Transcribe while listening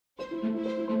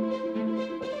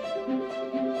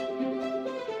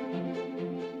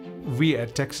We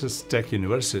at Texas Tech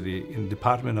University in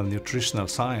Department of Nutritional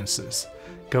Sciences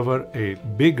cover a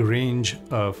big range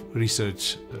of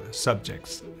research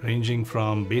subjects, ranging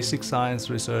from basic science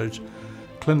research,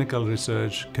 clinical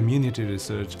research, community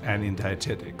research, and in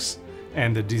dietetics.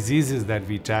 And the diseases that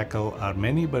we tackle are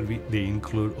many, but they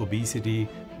include obesity,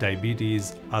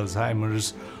 diabetes,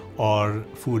 Alzheimer's, or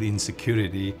food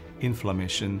insecurity,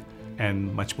 inflammation,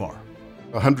 and much more.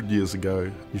 100 years ago,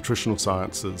 nutritional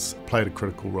sciences played a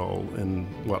critical role in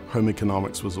what home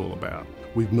economics was all about.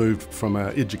 We've moved from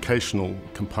an educational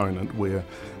component where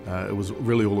it was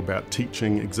really all about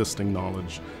teaching existing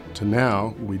knowledge to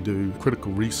now we do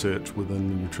critical research within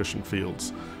the nutrition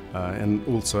fields and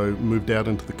also moved out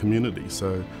into the community.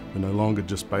 So we're no longer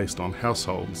just based on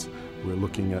households. We're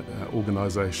looking at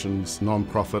organisations,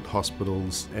 non-profit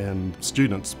hospitals and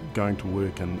students going to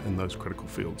work in those critical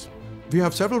fields. We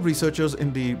have several researchers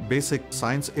in the basic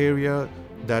science area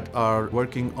that are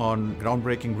working on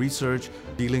groundbreaking research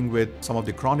dealing with some of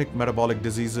the chronic metabolic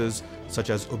diseases such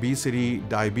as obesity,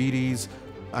 diabetes,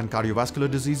 and cardiovascular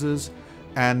diseases.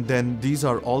 And then these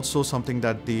are also something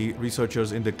that the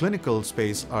researchers in the clinical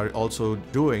space are also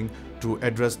doing to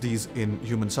address these in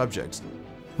human subjects.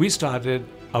 We started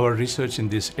our research in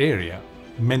this area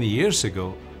many years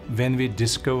ago when we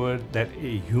discovered that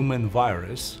a human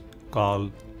virus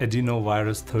called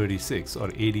adenovirus 36 or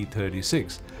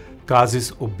AD36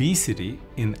 causes obesity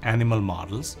in animal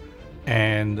models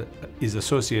and is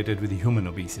associated with human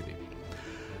obesity.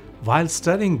 While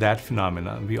studying that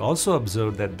phenomenon, we also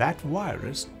observed that that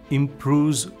virus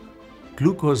improves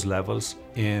glucose levels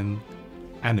in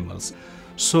animals.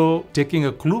 So, taking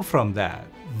a clue from that,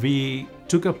 we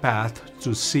took a path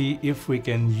to see if we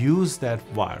can use that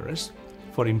virus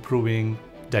for improving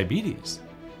diabetes.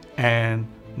 And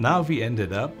now we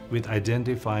ended up with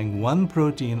identifying one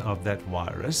protein of that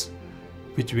virus,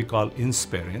 which we call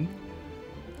Insparin.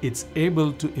 It's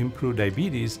able to improve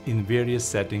diabetes in various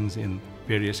settings in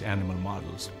various animal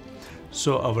models.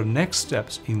 So our next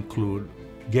steps include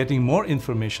getting more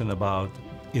information about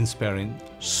Insparin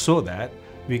so that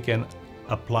we can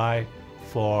apply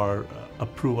for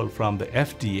approval from the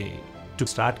FDA to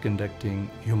start conducting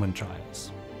human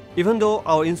trials. Even though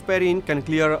our Insparin can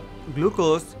clear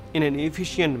glucose in an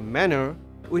efficient manner,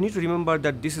 we need to remember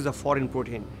that this is a foreign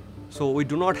protein. So we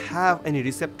do not have any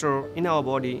receptor in our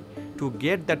body to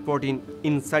get that protein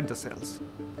inside the cells.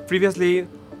 Previously,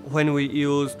 when we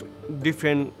used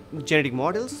different genetic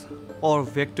models or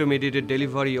vector-mediated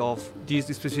delivery of this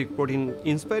specific protein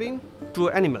Insparin to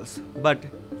animals, but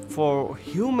for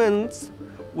humans,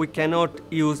 we cannot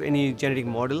use any genetic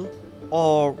model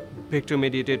or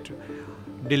vector-mediated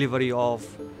delivery of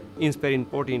Insparin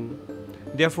protein.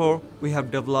 Therefore, we have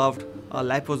developed a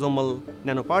liposomal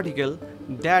nanoparticle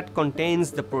that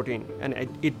contains the protein and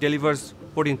it delivers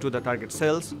protein to the target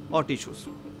cells or tissues.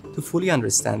 To fully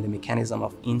understand the mechanism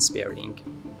of Insparin,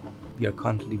 we are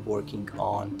currently working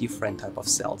on different types of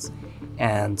cells.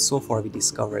 And so far we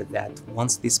discovered that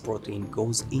once this protein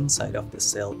goes inside of the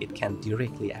cell, it can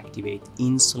directly activate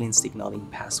insulin signaling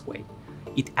pathway.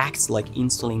 It acts like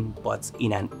insulin, but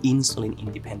in an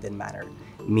insulin-independent manner,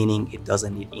 meaning it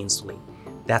doesn't need insulin.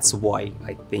 That's why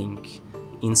I think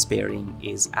Insparin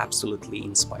is absolutely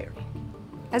inspiring.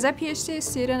 As a PhD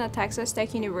student at Texas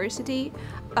Tech University,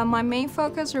 my main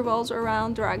focus revolves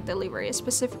around drug delivery,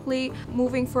 specifically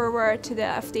moving forward to the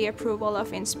FDA approval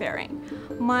of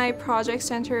Insparin. My project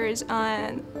centers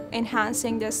on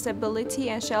enhancing the stability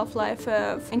and shelf life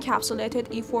of encapsulated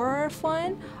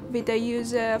E4RF1 with the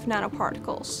use of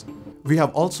nanoparticles. We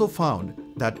have also found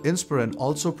that Insparin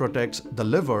also protects the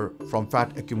liver from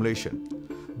fat accumulation.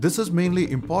 This is mainly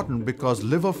important because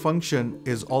liver function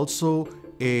is also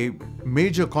a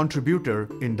major contributor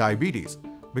in diabetes,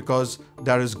 because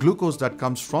there is glucose that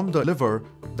comes from the liver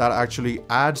that actually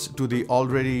adds to the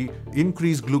already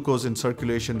increased glucose in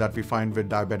circulation that we find with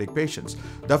diabetic patients.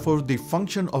 Therefore, the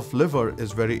function of liver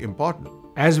is very important.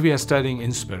 As we are studying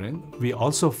Insparin, we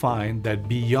also find that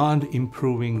beyond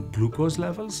improving glucose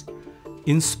levels,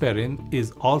 Insparin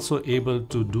is also able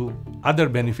to do other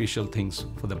beneficial things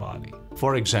for the body.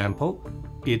 For example,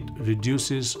 it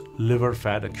reduces liver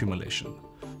fat accumulation.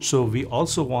 So we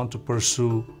also want to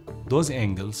pursue those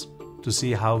angles to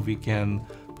see how we can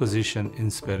position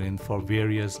Insparin for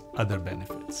various other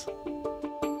benefits.